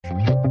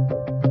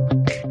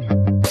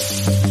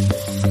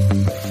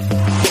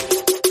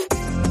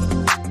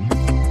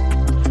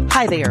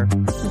there.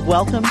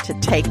 Welcome to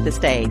Take the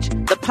Stage,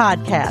 the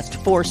podcast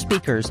for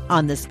speakers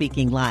on the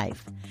speaking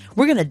life.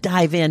 We're going to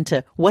dive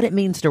into what it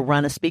means to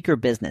run a speaker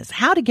business,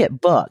 how to get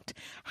booked,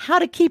 how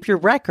to keep your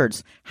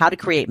records, how to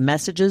create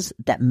messages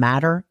that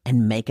matter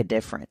and make a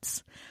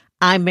difference.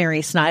 I'm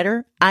Mary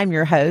Snyder. I'm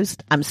your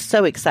host. I'm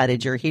so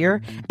excited you're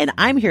here, and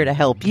I'm here to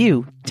help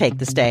you take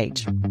the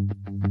stage.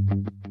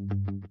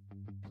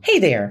 Hey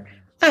there.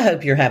 I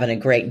hope you're having a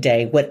great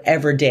day,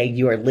 whatever day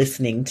you are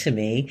listening to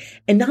me.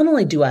 And not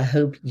only do I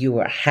hope you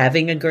are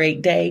having a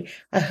great day,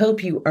 I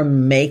hope you are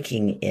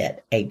making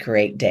it a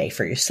great day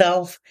for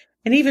yourself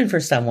and even for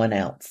someone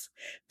else.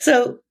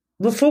 So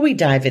before we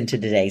dive into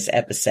today's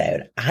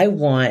episode, I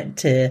want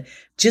to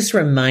just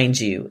remind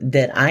you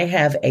that I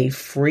have a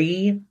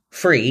free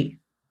Facebook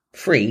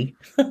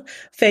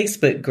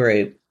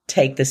group,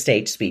 Take the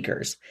Stage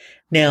Speakers.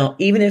 Now,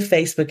 even if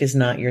Facebook is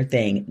not your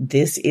thing,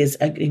 this is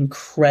an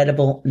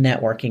incredible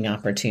networking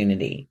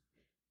opportunity.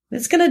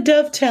 It's going to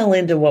dovetail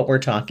into what we're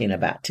talking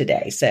about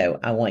today. So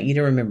I want you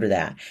to remember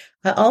that.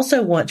 I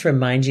also want to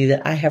remind you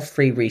that I have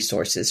free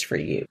resources for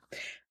you.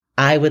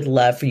 I would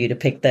love for you to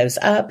pick those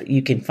up.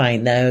 You can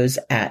find those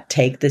at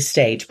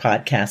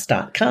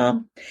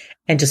takethestagepodcast.com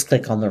and just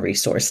click on the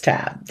resource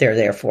tab. They're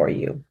there for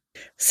you.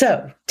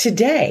 So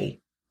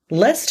today,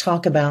 let's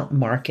talk about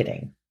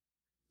marketing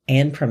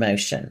and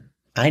promotion.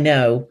 I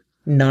know,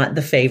 not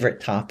the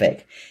favorite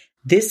topic.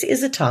 This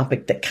is a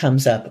topic that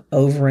comes up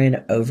over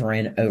and over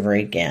and over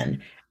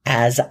again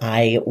as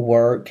I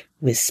work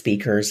with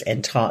speakers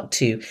and talk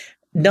to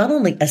not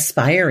only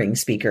aspiring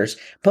speakers,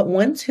 but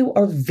ones who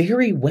are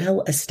very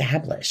well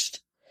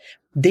established.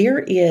 There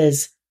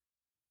is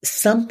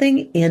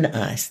something in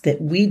us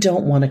that we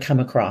don't want to come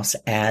across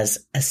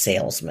as a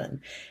salesman.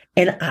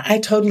 And I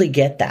totally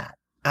get that.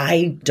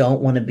 I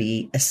don't want to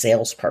be a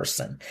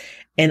salesperson.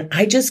 And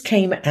I just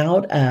came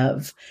out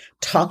of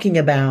talking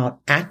about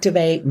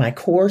Activate, my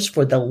course,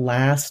 for the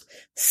last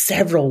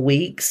several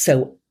weeks.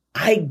 So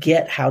I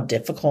get how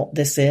difficult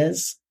this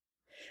is,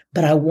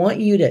 but I want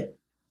you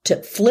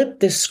to flip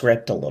this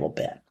script a little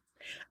bit.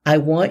 I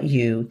want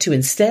you to,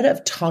 instead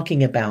of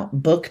talking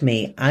about book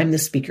me, I'm the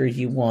speaker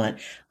you want,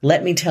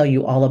 let me tell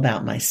you all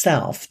about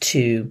myself,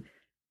 to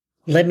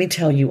let me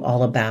tell you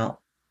all about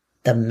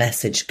the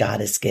message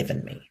God has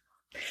given me.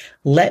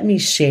 Let me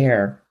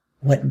share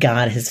what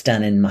God has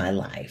done in my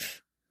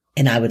life.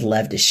 And I would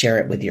love to share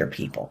it with your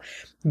people.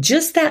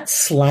 Just that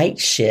slight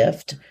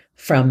shift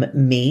from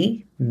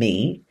me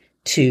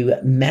to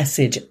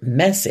message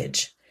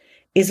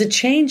is a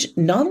change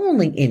not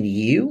only in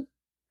you,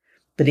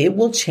 but it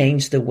will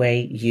change the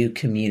way you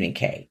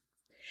communicate.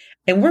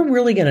 And we're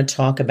really going to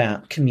talk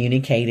about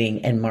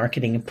communicating and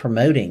marketing and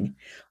promoting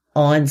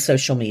on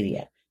social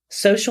media.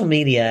 Social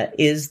media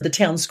is the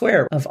town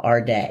square of our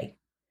day.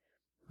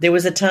 There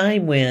was a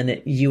time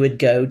when you would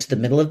go to the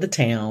middle of the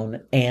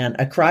town and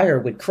a crier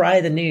would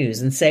cry the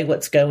news and say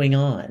what's going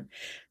on.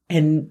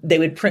 And they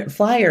would print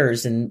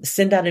flyers and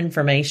send out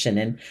information.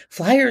 And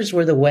flyers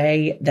were the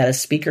way that a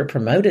speaker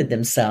promoted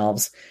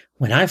themselves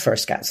when I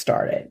first got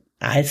started.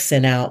 I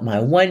sent out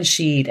my one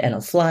sheet and a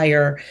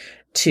flyer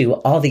to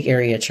all the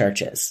area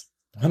churches.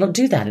 I don't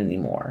do that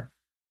anymore.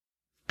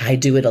 I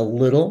do it a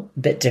little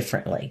bit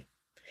differently.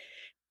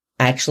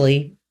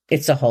 Actually,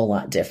 it's a whole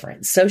lot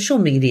different. Social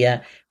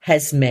media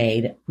has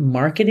made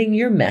marketing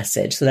your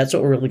message, so that's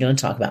what we're really going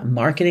to talk about,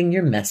 marketing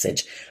your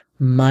message,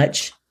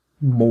 much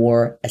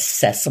more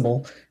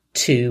accessible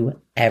to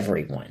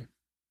everyone.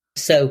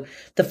 So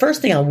the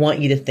first thing I want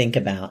you to think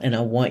about and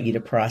I want you to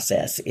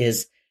process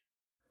is,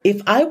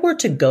 if I were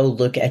to go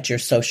look at your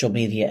social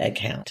media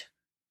account,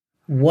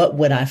 what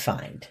would I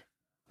find?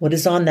 What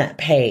is on that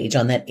page,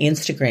 on that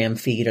Instagram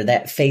feed or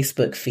that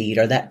Facebook feed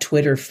or that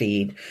Twitter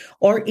feed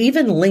or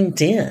even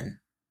LinkedIn?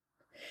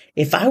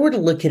 If I were to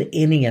look at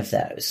any of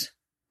those,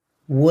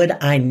 would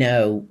I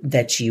know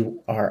that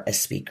you are a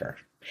speaker?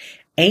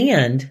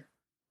 And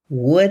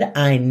would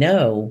I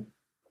know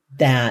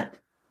that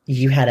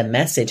you had a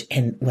message,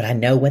 and would I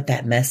know what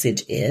that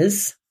message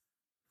is?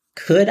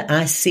 Could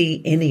I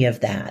see any of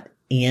that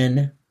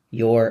in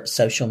your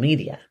social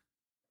media?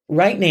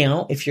 Right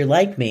now, if you're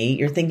like me,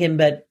 you're thinking,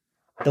 but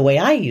the way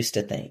I used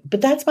to think, but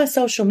that's my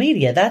social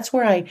media. That's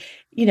where I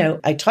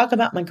talk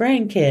about my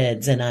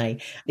grandkids and I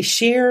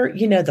share,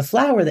 the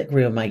flower that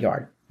grew in my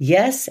yard.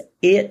 Yes,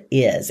 it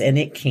is. And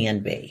it can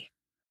be.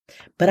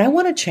 But I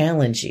want to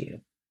challenge you.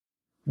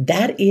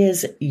 That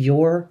is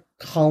your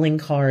calling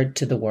card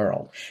to the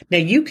world. Now,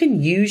 you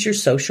can use your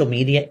social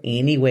media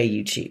any way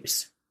you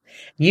choose.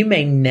 You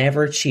may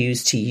never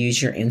choose to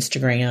use your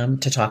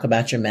Instagram to talk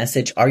about your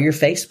message or your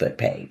Facebook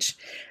page,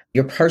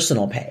 your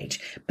personal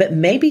page, but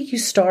maybe you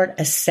start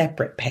a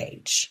separate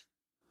page.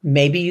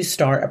 Maybe you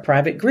start a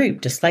private group,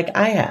 just like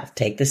I have,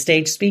 Take the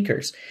Stage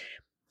Speakers.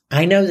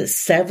 I know that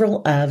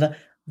several of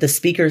the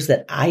speakers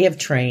that I have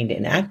trained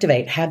and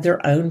Activate have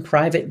their own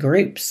private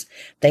groups.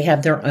 They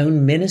have their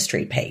own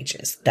ministry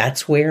pages.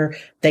 That's where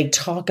they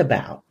talk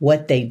about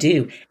what they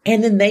do.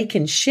 And then they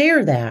can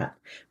share that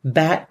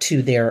back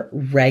to their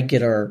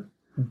regular,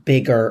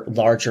 bigger,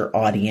 larger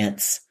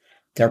audience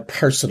their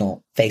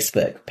personal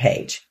Facebook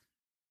page.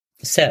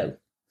 So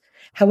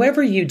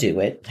however you do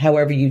it,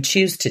 however you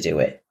choose to do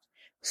it,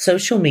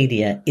 social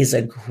media is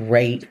a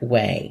great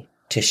way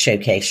to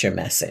showcase your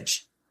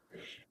message.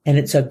 And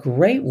it's a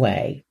great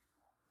way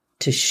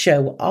to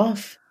show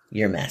off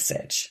your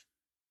message.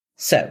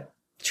 So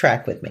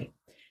track with me.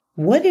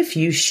 What if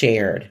you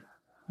shared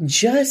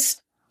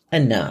just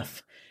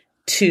enough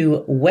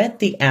to whet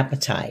the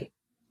appetite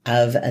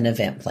of an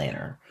event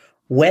planner,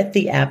 whet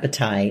the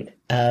appetite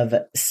of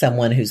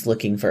someone who's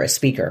looking for a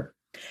speaker?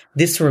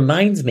 This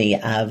reminds me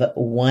of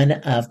one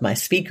of my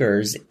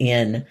speakers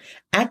in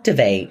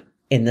Activate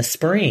in the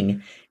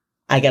spring.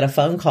 I got a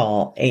phone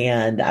call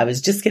and I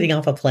was just getting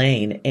off a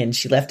plane and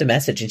she left a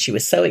message and she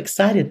was so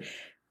excited.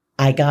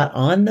 I got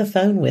on the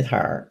phone with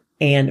her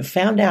and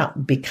found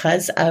out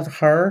because of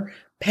her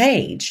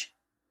page,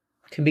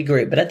 could be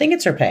group, but I think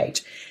it's her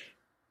page,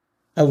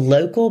 a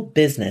local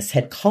business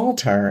had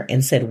called her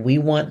and said, we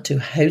want to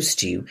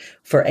host you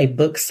for a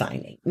book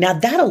signing. Now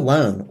that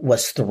alone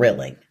was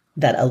thrilling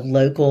that a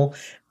local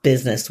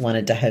business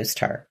wanted to host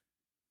her.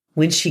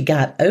 When she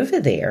got over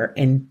there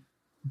and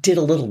did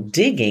a little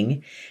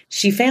digging,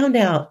 she found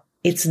out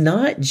it's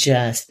not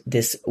just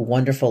this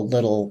wonderful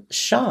little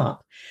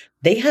shop.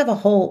 They have a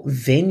whole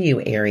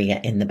venue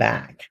area in the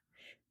back.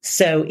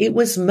 So it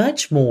was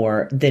much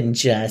more than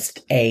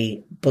just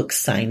a book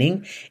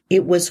signing.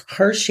 It was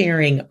her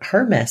sharing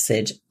her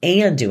message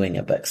and doing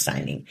a book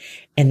signing.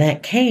 And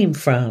that came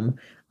from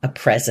a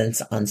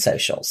presence on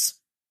socials.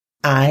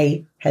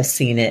 I have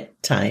seen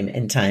it time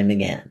and time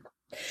again.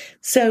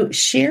 So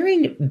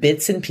sharing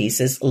bits and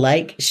pieces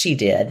like she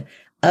did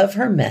of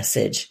her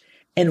message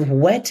and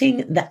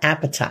whetting the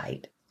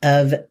appetite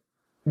of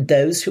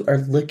those who are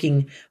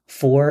looking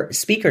for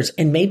speakers.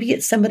 And maybe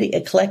it's somebody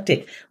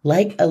eclectic,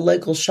 like a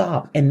local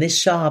shop. And this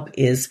shop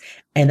is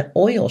an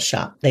oil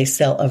shop. They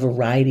sell a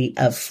variety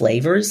of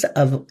flavors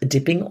of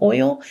dipping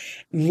oil.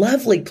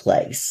 Lovely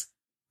place.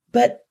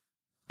 But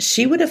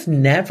she would have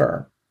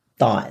never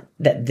thought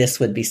that this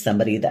would be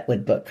somebody that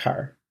would book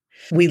her.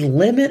 We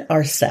limit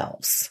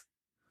ourselves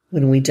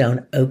when we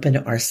don't open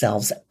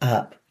ourselves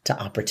up to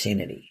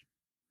opportunity.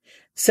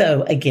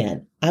 So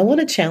again, I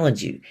want to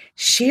challenge you,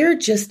 share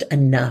just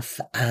enough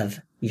of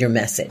your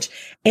message.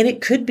 And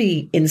it could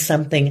be in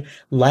something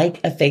like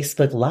a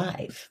Facebook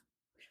Live.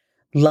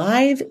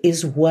 Live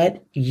is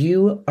what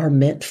you are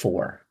meant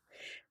for.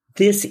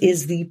 This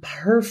is the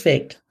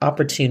perfect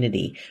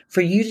opportunity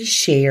for you to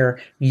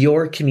share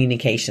your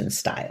communication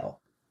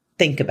style.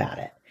 Think about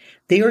it.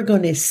 They are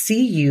going to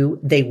see you,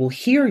 they will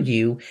hear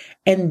you,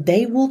 and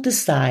they will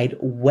decide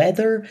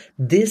whether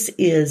this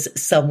is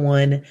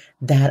someone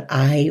that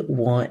I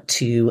want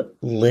to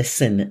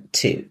listen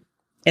to.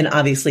 And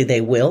obviously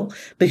they will,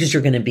 because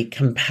you're going to be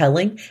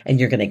compelling and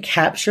you're going to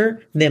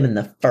capture them in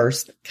the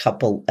first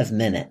couple of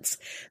minutes.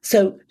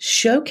 So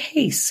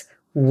showcase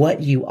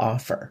what you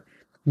offer.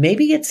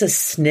 Maybe it's a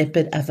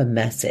snippet of a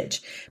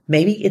message.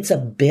 Maybe it's a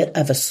bit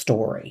of a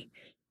story.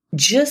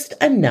 Just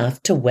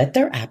enough to whet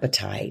their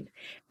appetite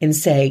and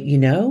say,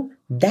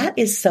 that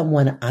is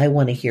someone I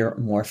want to hear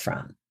more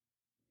from.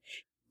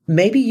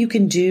 Maybe you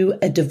can do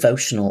a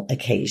devotional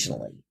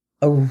occasionally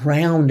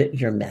around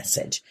your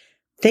message.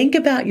 Think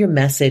about your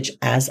message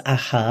as a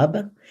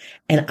hub,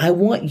 and I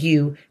want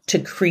you to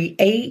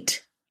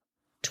create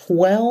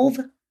 12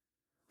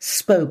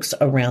 spokes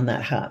around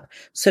that hub.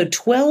 So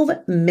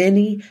 12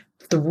 mini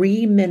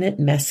 3-minute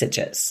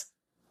messages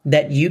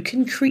that you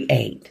can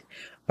create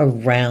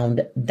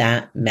around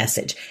that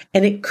message.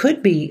 And it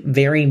could be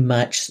very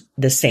much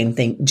the same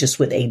thing, just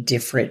with a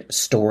different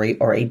story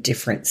or a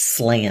different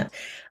slant.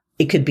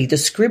 It could be the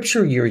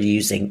scripture you're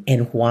using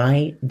and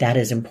why that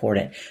is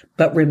important.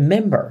 But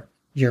remember,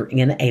 you're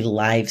in a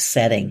live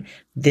setting.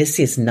 This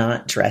is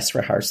not dress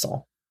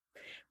rehearsal.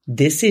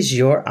 This is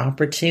your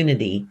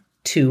opportunity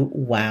to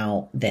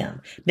wow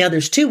them. Now,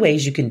 there's 2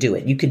 ways you can do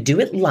it. You could do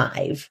it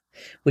live,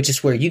 which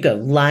is where you go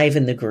live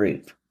in the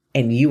group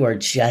and you are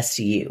just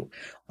you.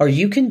 Or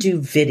you can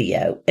do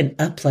video and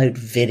upload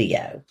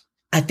video.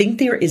 I think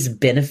there is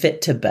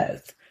benefit to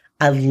both.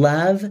 I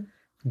love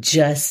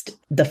just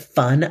the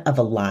fun of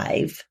a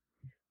live,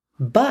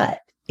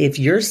 but if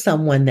you're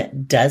someone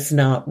that does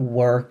not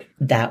work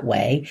that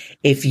way,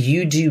 if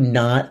you do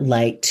not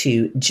like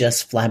to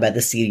just fly by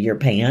the seat of your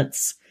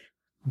pants,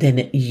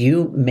 then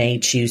you may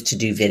choose to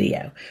do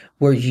video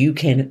where you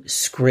can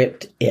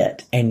script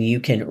it and you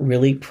can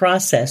really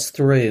process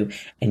through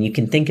and you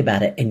can think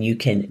about it and you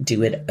can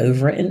do it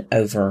over and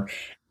over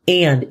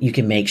and you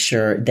can make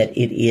sure that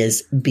it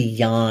is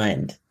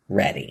beyond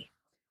ready.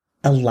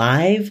 A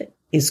live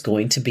is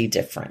going to be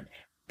different.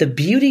 The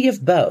beauty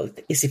of both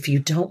is if you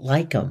don't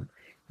like them,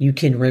 you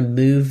can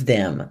remove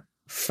them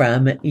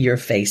from your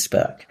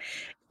Facebook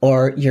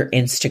or your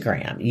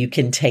Instagram. You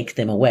can take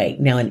them away.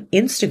 Now in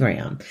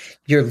Instagram,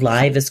 your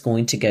live is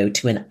going to go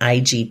to an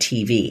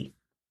IGTV.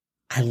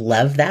 I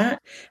love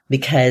that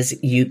because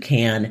you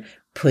can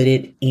put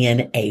it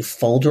in a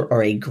folder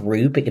or a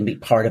group. It can be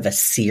part of a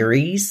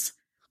series.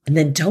 And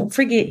then don't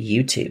forget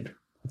YouTube.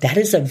 That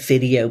is a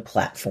video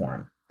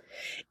platform.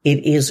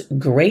 It is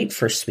great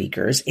for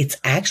speakers. It's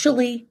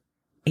actually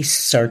a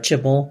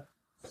searchable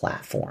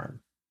platform.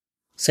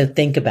 So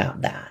think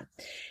about that.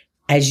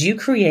 As you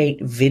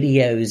create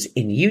videos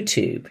in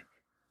YouTube,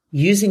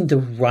 using the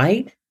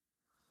right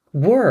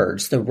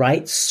words, the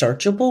right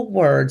searchable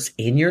words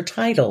in your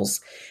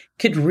titles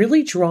could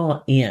really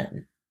draw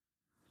in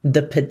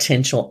the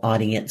potential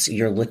audience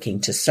you're looking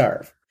to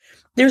serve.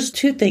 There's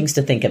two things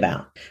to think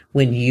about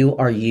when you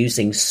are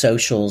using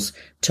socials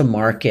to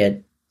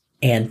market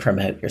and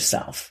promote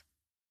yourself.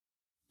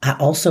 I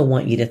also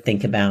want you to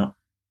think about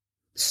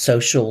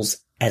socials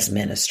as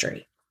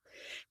ministry.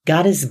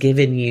 God has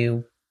given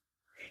you,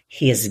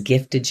 He has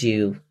gifted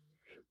you,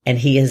 and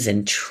He has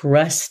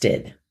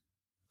entrusted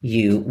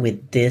you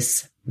with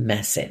this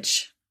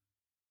message.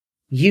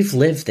 You've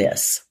lived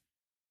this.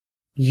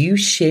 You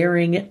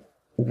sharing it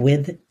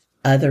with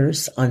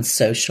others on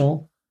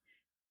social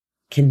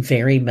can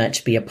very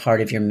much be a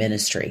part of your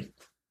ministry.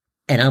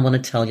 And I want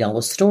to tell y'all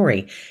a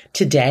story.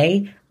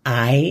 Today,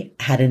 I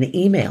had an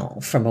email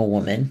from a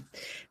woman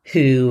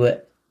who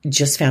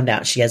just found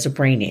out she has a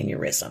brain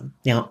aneurysm.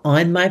 Now,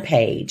 on my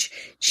page,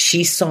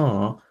 she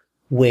saw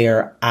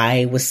where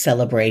I was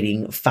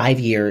celebrating 5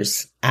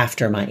 years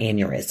after my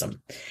aneurysm.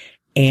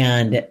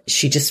 And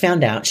she just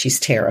found out, she's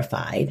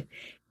terrified.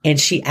 And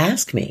she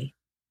asked me,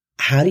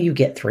 how do you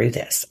get through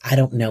this? I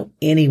don't know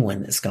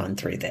anyone that's gone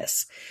through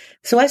this.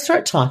 So I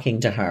start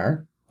talking to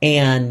her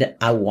and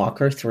I walk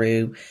her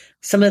through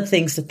some of the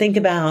things to think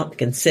about,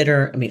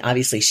 consider. I mean,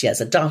 obviously she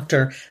has a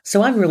doctor.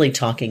 So I'm really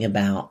talking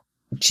about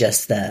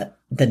just the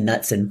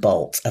nuts and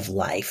bolts of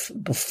life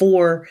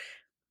before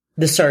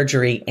the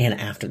surgery and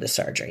after the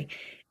surgery.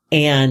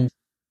 And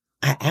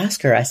I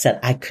asked her, I said,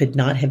 I could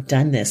not have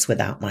done this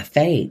without my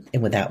faith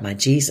and without my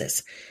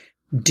Jesus.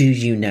 Do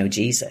you know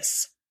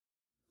Jesus?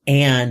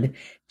 And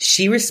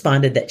she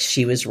responded that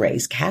she was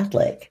raised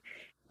Catholic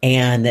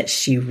and that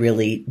she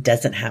really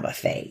doesn't have a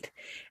faith.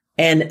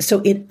 And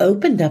so it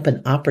opened up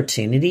an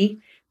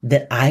opportunity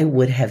that I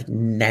would have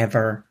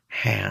never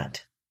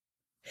had.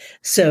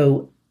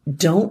 So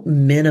don't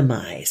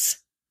minimize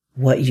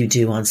what you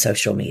do on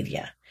social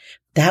media.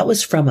 That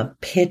was from a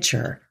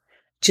picture,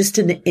 just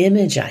an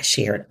image I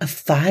shared, a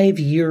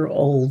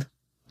 5-year-old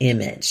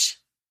image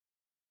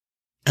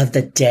of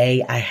the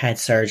day I had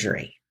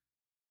surgery.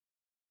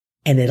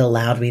 And it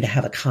allowed me to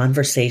have a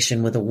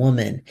conversation with a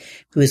woman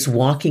who is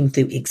walking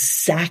through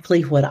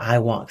exactly what I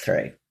walked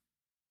through.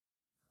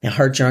 Now,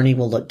 her journey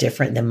will look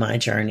different than my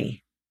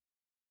journey,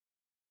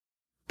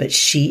 but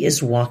she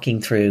is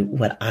walking through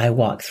what I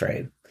walked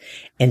through.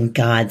 And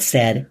God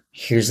said,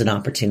 here's an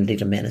opportunity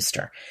to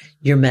minister.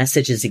 Your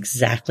message is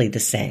exactly the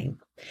same.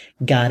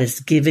 God has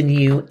given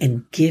you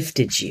and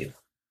gifted you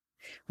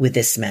with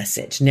this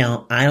message.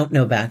 Now, I don't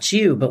know about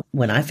you, but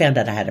when I found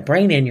out I had a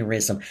brain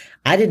aneurysm,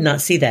 I did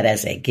not see that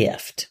as a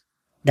gift.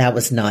 That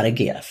was not a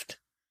gift.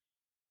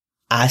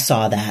 I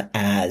saw that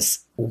as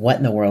what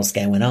in the world's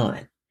going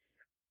on?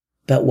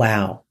 But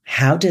wow,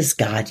 how does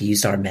God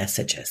use our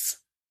messages?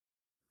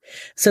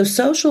 So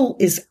social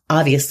is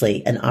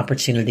obviously an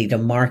opportunity to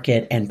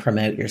market and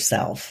promote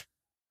yourself.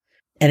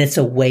 And it's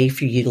a way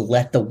for you to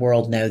let the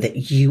world know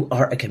that you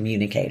are a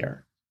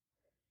communicator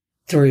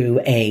through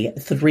a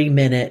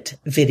 3-minute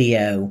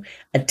video,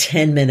 a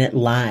 10-minute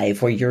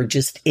live where you're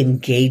just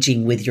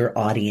engaging with your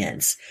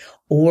audience,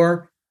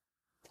 or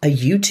a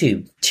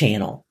YouTube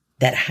channel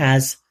that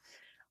has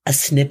a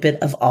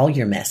snippet of all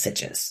your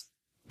messages.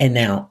 And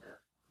now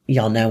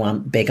y'all know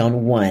I'm big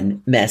on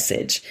one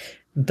message,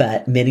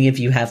 but many of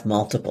you have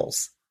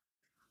multiples.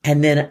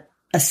 And then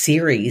a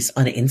series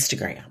on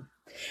Instagram.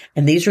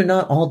 And these are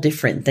not all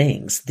different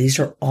things. These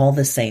are all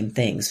the same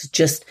things.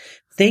 Just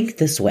think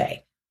this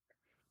way.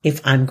 If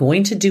I'm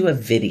going to do a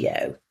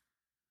video,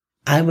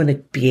 I want to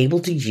be able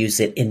to use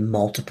it in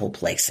multiple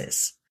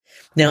places.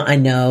 Now, I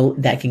know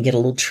that can get a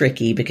little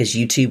tricky because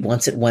YouTube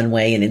wants it one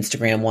way and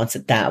Instagram wants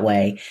it that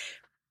way.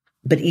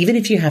 But even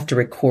if you have to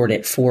record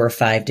it 4 or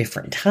 5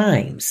 different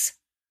times,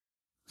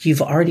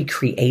 you've already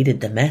created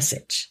the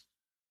message.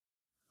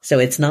 So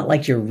it's not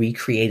like you're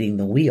recreating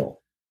the wheel.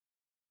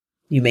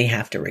 You may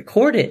have to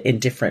record it in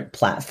different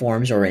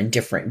platforms or in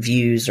different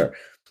views or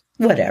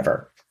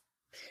whatever.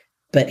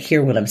 But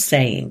hear what I'm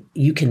saying.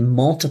 You can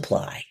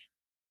multiply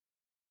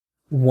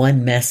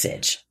one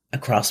message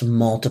across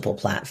multiple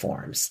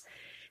platforms.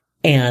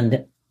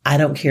 And I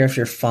don't care if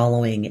your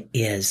following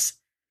is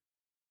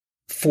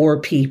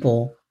 4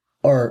 people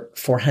or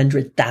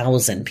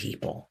 400,000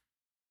 people.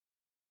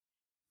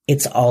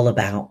 It's all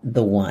about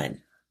the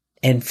one.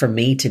 And for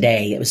me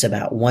today, it was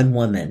about one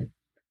woman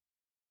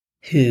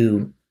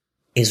who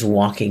is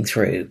walking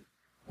through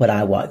what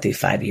I walked through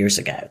 5 years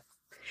ago.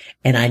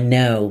 And I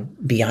know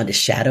beyond a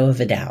shadow of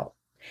a doubt,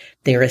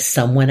 there is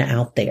someone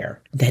out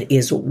there that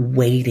is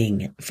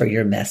waiting for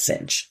your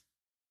message.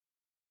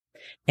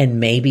 And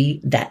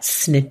maybe that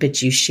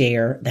snippet you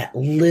share, that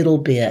little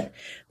bit,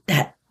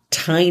 that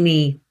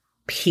tiny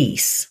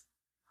piece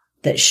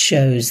that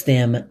shows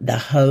them the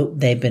hope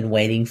they've been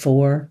waiting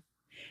for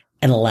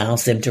and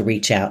allows them to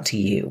reach out to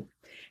you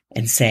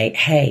and say,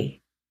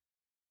 hey,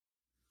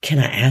 Can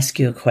I ask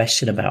you a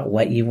question about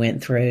what you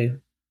went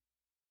through?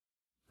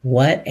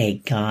 What a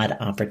God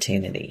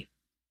opportunity.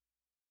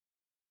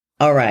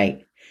 All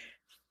right.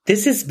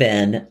 This has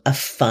been a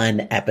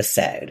fun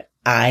episode.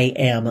 I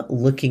am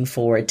looking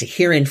forward to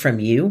hearing from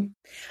you.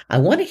 I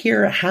want to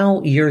hear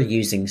how you're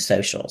using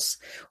socials.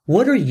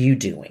 What are you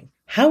doing?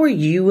 How are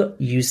you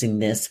using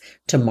this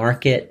to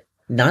market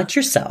not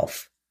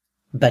yourself,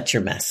 but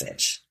your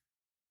message?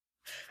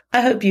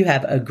 I hope you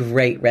have a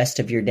great rest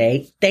of your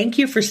day. Thank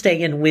you for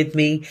staying with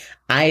me.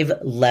 I've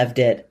loved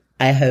it.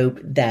 I hope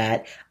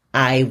that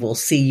I will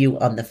see you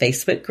on the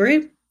Facebook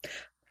group.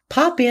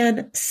 Pop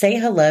in, say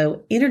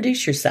hello,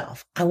 introduce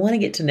yourself. I want to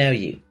get to know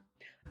you.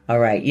 All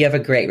right. You have a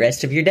great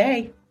rest of your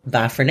day.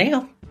 Bye for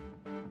now.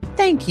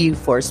 Thank you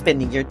for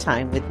spending your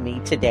time with me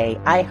today.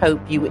 I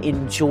hope you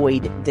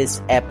enjoyed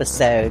this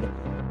episode.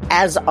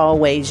 As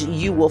always,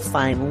 you will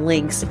find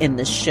links in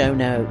the show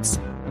notes,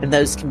 and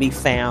those can be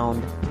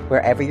found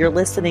wherever you're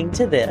listening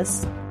to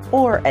this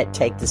or at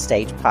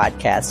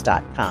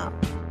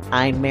takethestagepodcast.com.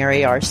 I'm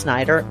Mary R.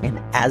 Snyder,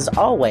 and as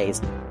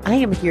always, I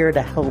am here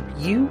to help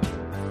you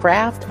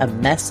craft a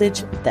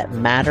message that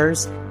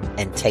matters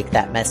and take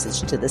that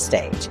message to the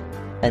stage.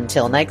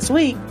 Until next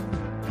week,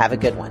 have a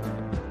good one.